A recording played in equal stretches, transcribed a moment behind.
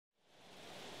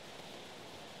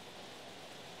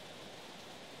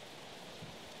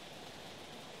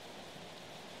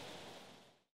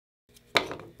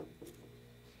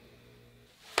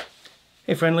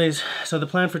Hey friendlies, so the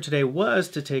plan for today was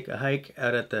to take a hike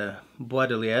out at the Bois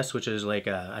de Liesse, which is like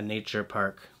a nature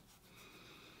park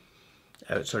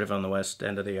out sort of on the west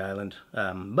end of the island.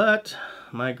 But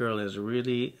my girl is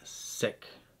really sick.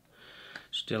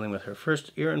 She's dealing with her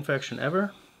first ear infection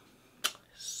ever,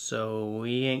 so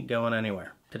we ain't going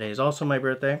anywhere. Today is also my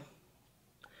birthday,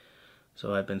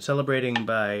 so I've been celebrating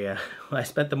by, I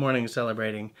spent the morning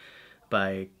celebrating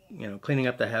by, you know, cleaning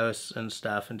up the house and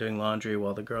stuff and doing laundry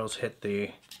while the girls hit the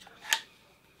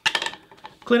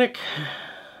clinic.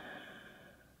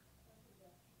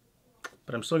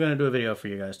 But I'm still going to do a video for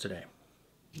you guys today.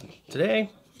 Today,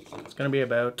 it's going to be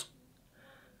about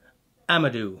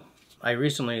amadou. I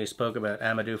recently spoke about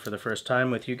amadou for the first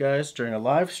time with you guys during a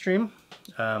live stream.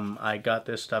 I got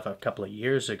this stuff a couple of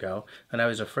years ago, and I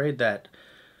was afraid that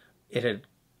it had,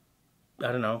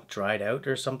 I don't know, dried out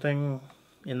or something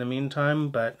in the meantime,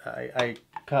 but I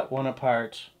cut one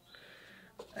apart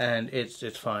and it's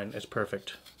fine, it's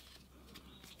perfect.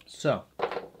 So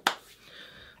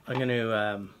I'm going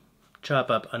to chop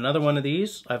up another one of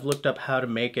these. I've looked up how to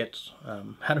make it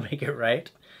right,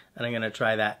 and I'm going to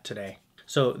try that today.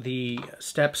 So the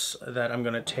steps that I'm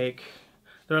going to take,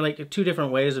 there are like two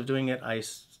different ways of doing it.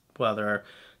 Well, there are,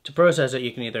 to process it,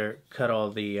 you can either cut all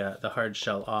the hard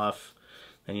shell off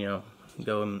and, you know,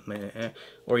 go,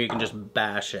 or you can just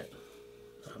bash it.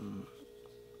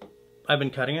 I've been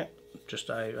cutting it, just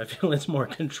I feel it's more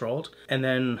controlled. And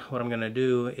then what I'm gonna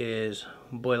do is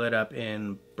boil it up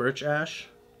in birch ash.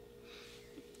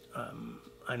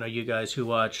 I know you guys who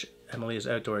watch Emily's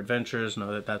Outdoor Adventures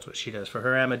know that that's what she does for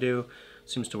her amadou.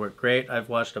 Seems to work great. I've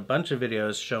watched a bunch of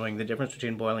videos showing the difference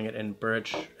between boiling it in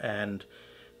birch and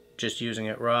just using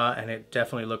it raw, and it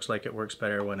definitely looks like it works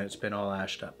better when it's been all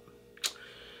ashed up.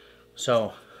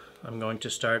 So I'm going to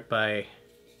start by,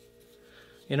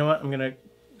 you know what, I'm going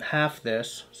to half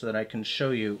this so that I can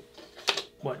show you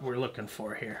what we're looking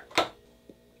for here.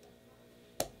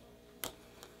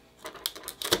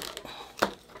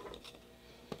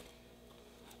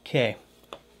 Okay.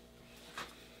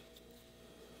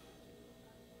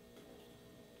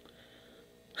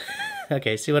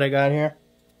 Okay, see what I got here?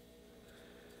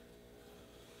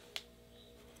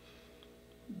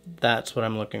 That's what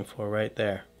I'm looking for right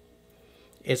there.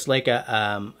 It's like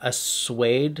a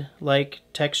suede-like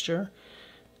texture.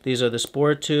 These are the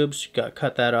spore tubes. You got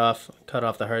cut that off, cut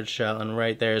off the hard shell, and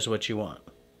right there is what you want.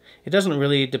 It doesn't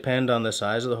really depend on the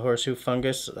size of the horseshoe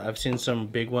fungus. I've seen some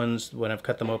big ones, when I've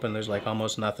cut them open, there's like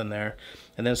almost nothing there.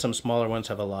 And then some smaller ones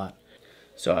have a lot.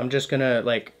 So I'm just gonna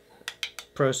like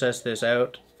process this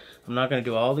out. I'm not gonna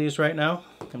do all these right now.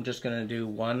 I'm just gonna do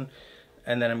one,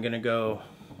 and then I'm gonna go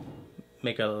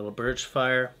make a little birch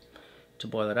fire to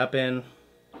boil it up in,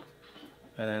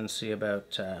 and then see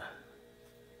about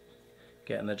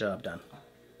getting the job done.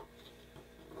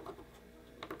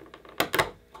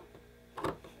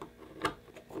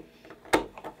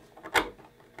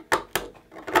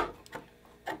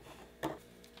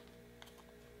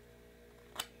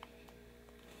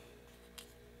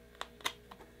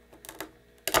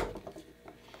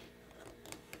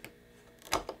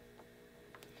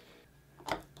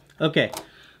 Okay,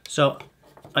 so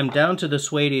I'm down to the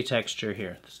suede texture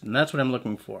here, and that's what I'm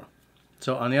looking for.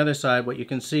 So on the other side, what you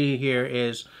can see here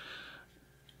is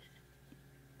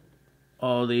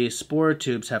all the spore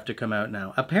tubes have to come out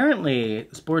now. Apparently,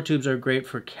 spore tubes are great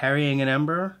for carrying an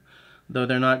ember, though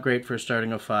they're not great for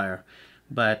starting a fire.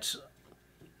 But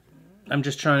I'm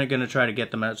just going to try to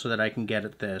get them out so that I can get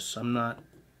at this. I'm not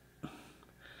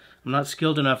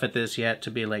skilled enough at this yet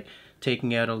to be like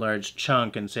taking out a large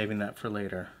chunk and saving that for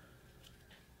later.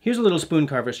 Here's a little spoon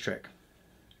carver's trick.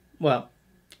 Well,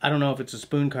 I don't know if it's a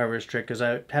spoon carver's trick because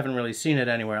I haven't really seen it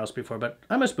anywhere else before, but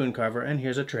I'm a spoon carver, and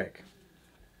here's a trick.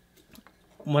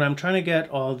 When I'm trying to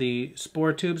get all the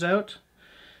spore tubes out,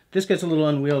 this gets a little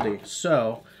unwieldy.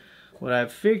 So what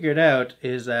I've figured out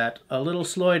is that a little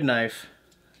sloyd knife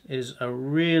is a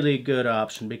really good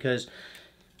option, because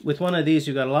with one of these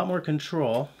you've got a lot more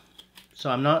control.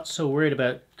 So I'm not so worried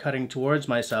about cutting towards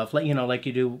myself, like, you know, like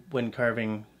you do when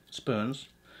carving spoons.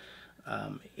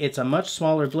 It's a much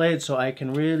smaller blade, so I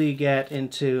can really get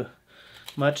into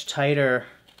much tighter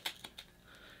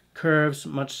curves,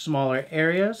 much smaller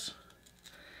areas.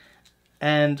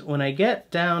 And when I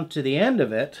get down to the end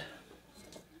of it,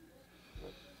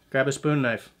 grab a spoon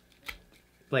knife.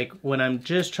 Like when I'm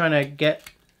just trying to get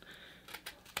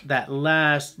that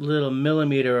last little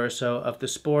millimeter or so of the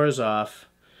spores off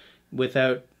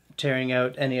without tearing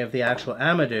out any of the actual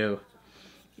amadou,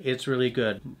 it's really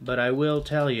good. But I will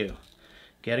tell you,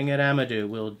 getting at amadou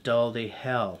will dull the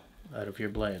hell out of your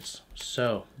blades.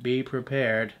 So be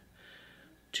prepared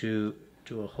to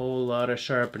Do a whole lot of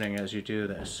sharpening as you do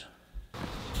this.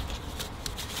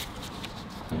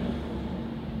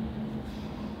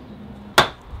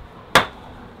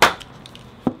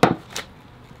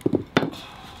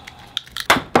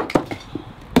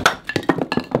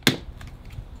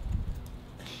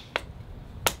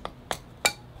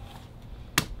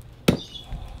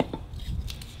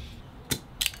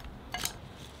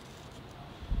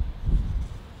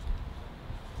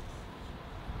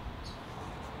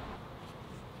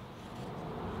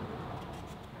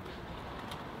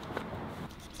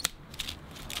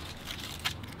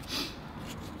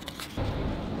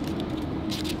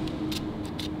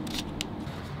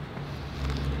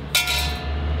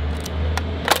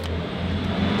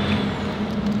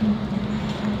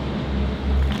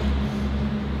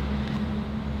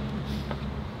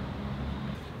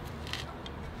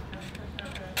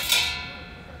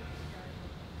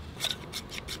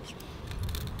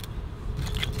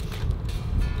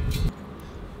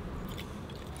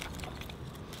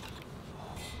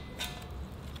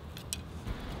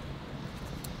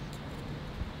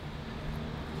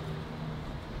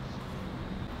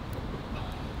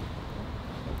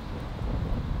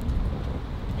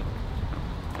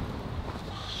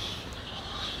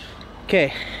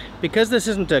 Okay, because this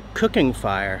isn't a cooking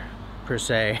fire per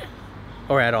se,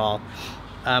 or at all,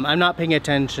 I'm not paying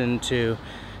attention to,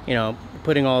 you know,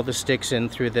 putting all the sticks in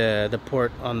through the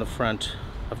port on the front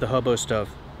of the hobo stove,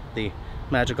 the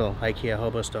magical IKEA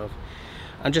hobo stove.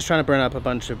 I'm just trying to burn up a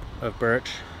bunch of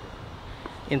birch.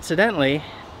 Incidentally,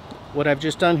 what I've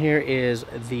just done here is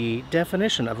the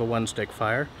definition of a one-stick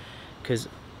fire, because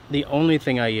the only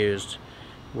thing I used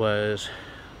was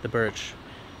the birch.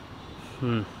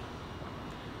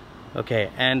 Okay,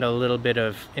 and a little bit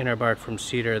of inner bark from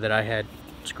cedar that I had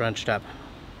scrunched up.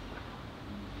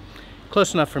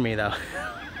 Close enough for me though.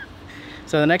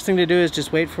 So the next thing to do is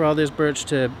just wait for all this birch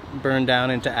to burn down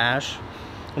into ash,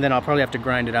 and then I'll probably have to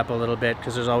grind it up a little bit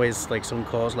because there's always like some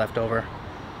coals left over.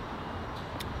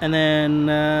 And then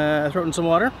throw it in some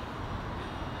water,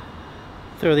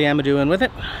 throw the amadou in with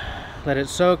it, let it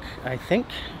soak. I think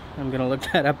I'm gonna look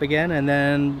that up again, and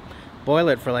then boil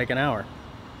it for like an hour.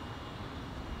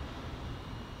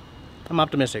 I'm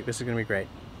optimistic. This is going to be great.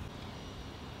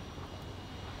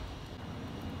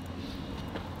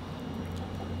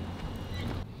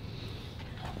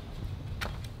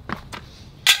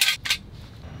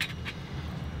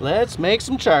 Let's make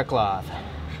some charcloth.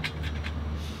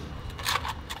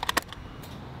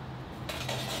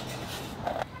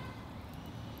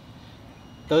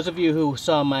 Those of you who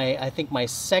saw I think my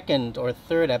second or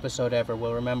third episode ever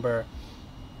will remember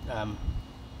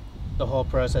the whole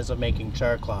process of making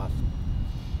charcloth.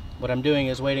 What I'm doing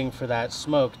is waiting for that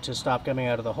smoke to stop coming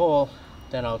out of the hole.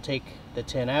 Then I'll take the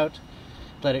tin out,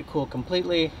 let it cool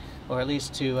completely, or at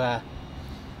least to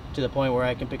the point where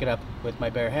I can pick it up with my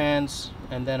bare hands,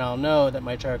 and then I'll know that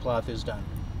my charcloth is done.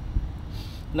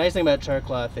 The nice thing about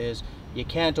charcloth is you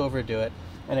can't overdo it,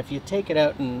 and if you take it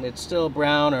out and it's still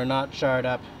brown or not charred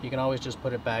up, you can always just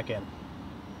put it back in.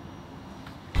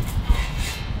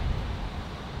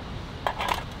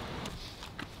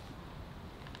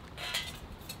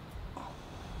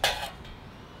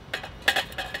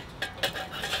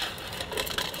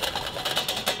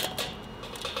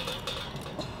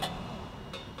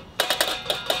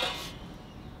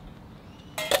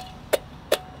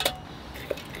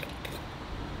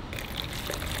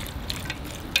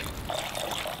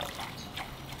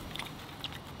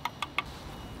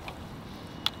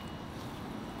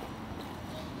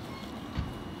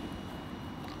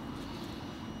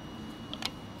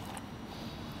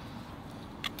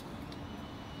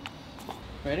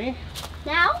 Ready?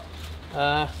 Now?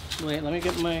 Wait, let me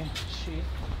get my sheet.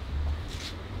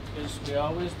 Because we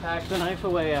always pack the knife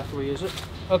away after we use it.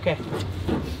 Okay.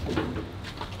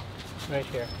 Right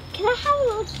here. Can I have a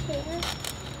little chair?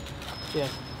 Yeah.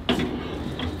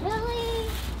 Really?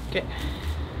 Okay.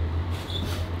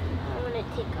 I'm gonna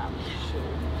take off the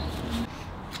shoes.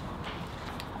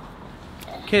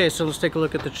 Okay, so let's take a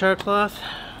look at the charcloth.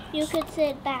 You could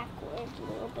sit backwards a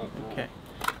little bit more. Okay.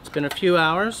 It's been a few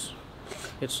hours.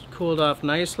 It's cooled off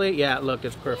nicely. Yeah, look,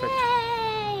 it's perfect.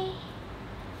 Yay!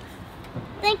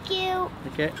 Thank you.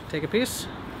 Okay, take a piece.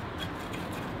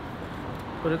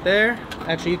 Put it there.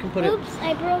 Actually, you can put Oops,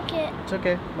 I broke it. It's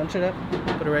okay. Bunch it up.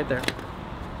 Put it right there.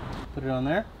 Put it on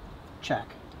there. Check.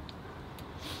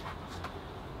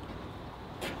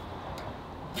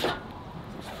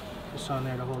 This on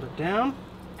there to hold it down.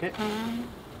 Okay.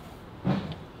 There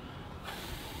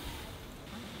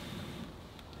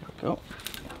we go.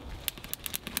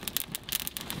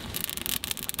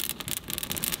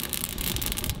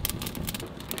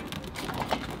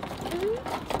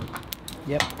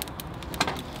 Yep.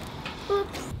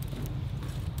 Oops.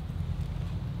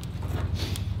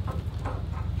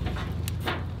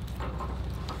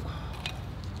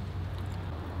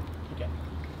 Okay.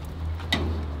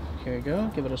 Here you go.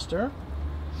 Give it a stir.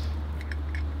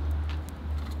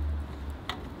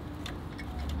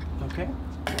 Okay.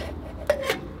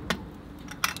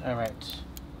 All right.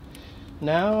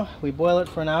 Now we boil it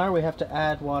for an hour. We have to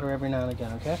add water every now and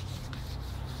again, okay?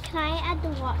 Can I add the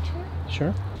water?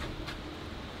 Sure.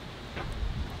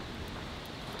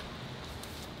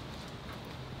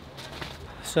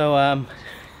 So,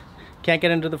 can't get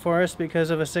into the forest because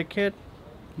of a sick kid?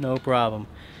 No problem.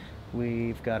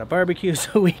 We've got a barbecue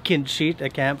so we can cheat a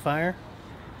campfire.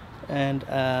 And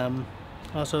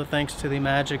also thanks to the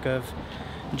magic of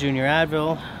Junior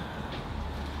Advil,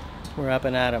 we're up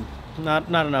and at 'em. Not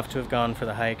enough to have gone for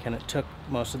the hike, and it took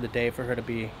most of the day for her to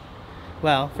be,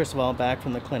 well, first of all, back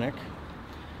from the clinic,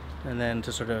 and then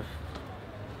to sort of,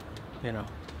 you know.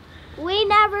 We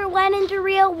never went into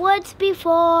real woods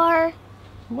before.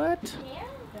 What? There?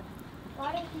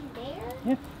 Water's in there?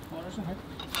 Yeah, water's in here.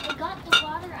 We got the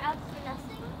water out for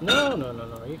nothing?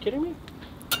 No. Are you kidding me?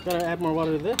 Gotta add more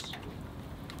water to this.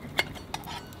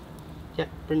 Yeah,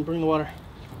 bring the water.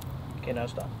 Okay, now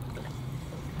stop.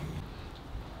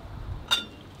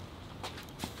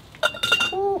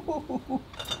 Ooh,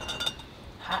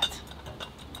 hot.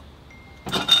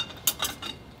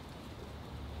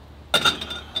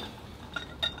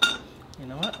 You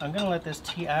know what? I'm gonna let this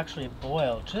tea actually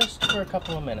boil just for a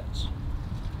couple of minutes.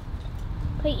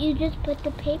 But you just put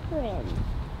the paper in.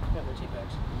 Yeah, the tea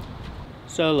bags.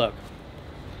 So look,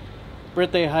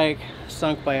 birthday hike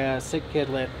sunk by a sick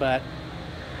kidlet, but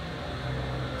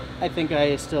I think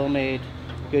I still made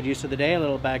good use of the day. A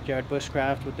little backyard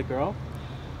bushcraft with the girl.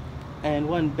 And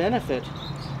one benefit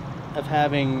of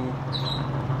having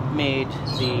made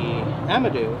the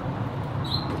amadou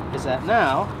is that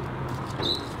now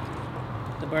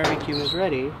the barbecue is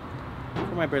ready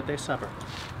for my birthday supper.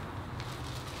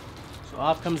 So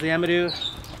off comes the amadou,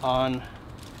 on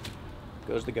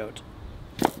goes the goat.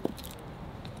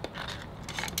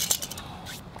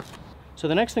 So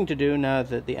the next thing to do now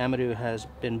that the amadou has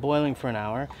been boiling for an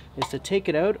hour is to take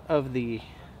it out of the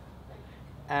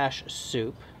ash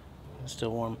soup. It's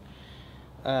still warm.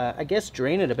 I guess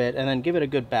drain it a bit and then give it a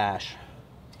good bash.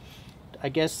 I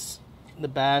guess the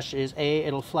bash is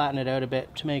it'll flatten it out a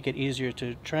bit to make it easier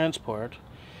to transport,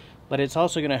 but it's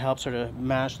also going to help sort of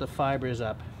mash the fibers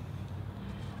up,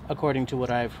 according to what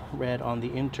I've read on the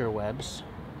interwebs.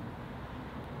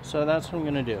 So that's what I'm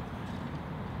going to do.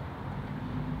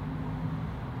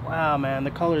 Wow, man, the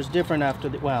color is different after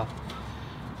the, well,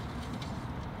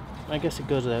 I guess it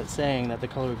goes without saying that the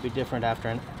color would be different after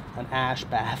an ash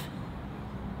bath.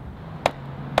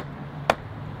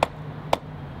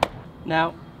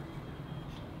 Now,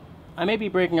 I may be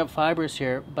breaking up fibers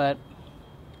here, but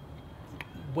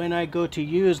when I go to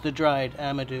use the dried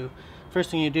amadou,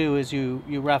 first thing you do is you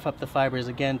rough up the fibers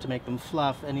again to make them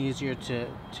fluff and easier to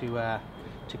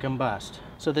combust.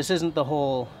 So this isn't the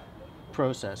whole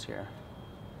process here.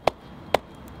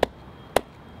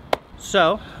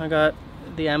 So I got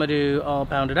the amadou all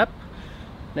pounded up.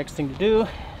 Next thing to do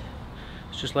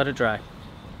is just let it dry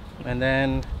and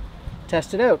then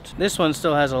test it out. This one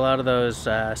still has a lot of those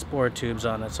spore tubes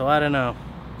on it, so I don't know.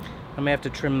 I may have to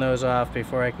trim those off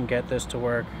before I can get this to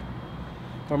work,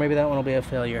 or maybe that one will be a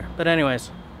failure. But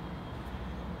anyways,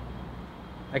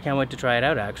 I can't wait to try it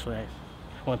out actually.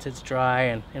 Once it's dry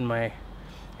and in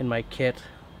my kit.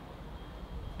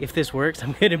 If this works,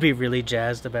 I'm gonna be really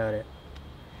jazzed about it.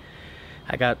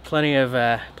 I got plenty of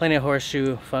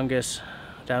horseshoe fungus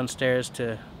downstairs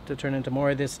to turn into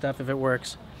more of this stuff if it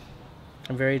works.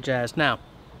 I'm very jazzed. Now,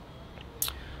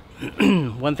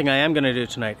 one thing I am going to do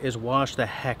tonight is wash the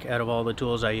heck out of all the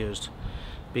tools I used,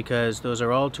 because those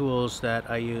are all tools that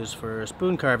I use for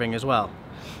spoon carving as well.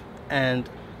 And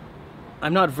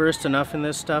I'm not versed enough in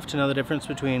this stuff to know the difference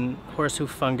between horseshoe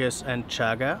fungus and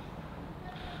chaga.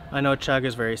 I know chaga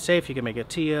is very safe, you can make a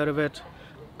tea out of it.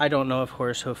 I don't know if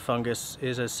horseshoe fungus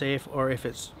is as safe or if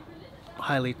it's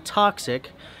highly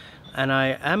toxic, and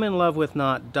I am in love with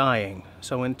not dying.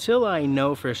 So until I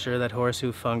know for sure that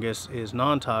horseshoe fungus is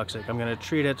non-toxic, I'm going to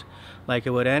treat it like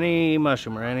it would any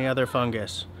mushroom or any other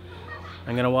fungus.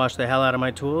 I'm going to wash the hell out of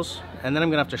my tools, and then I'm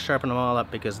going to have to sharpen them all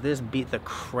up because this beat the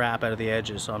crap out of the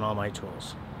edges on all my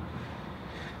tools.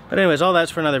 But anyways, all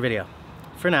that's for another video.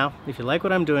 For now, if you like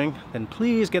what I'm doing, then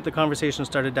please get the conversation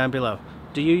started down below.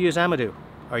 Do you use amadou?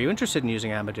 Are you interested in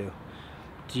using amadou?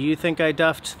 Do you think I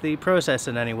duffed the process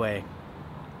in any way?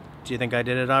 Do you think I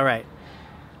did it all right?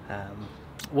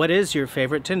 What is your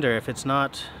favorite Tinder if it's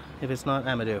not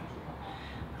amadou?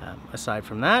 Aside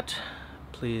from that,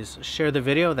 please share the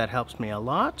video. That helps me a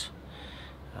lot.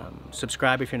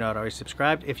 Subscribe if you're not already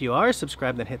subscribed. If you are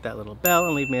subscribed, then hit that little bell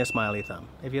and leave me a smiley thumb.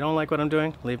 If you don't like what I'm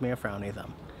doing, leave me a frowny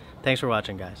thumb. Thanks for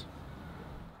watching, guys.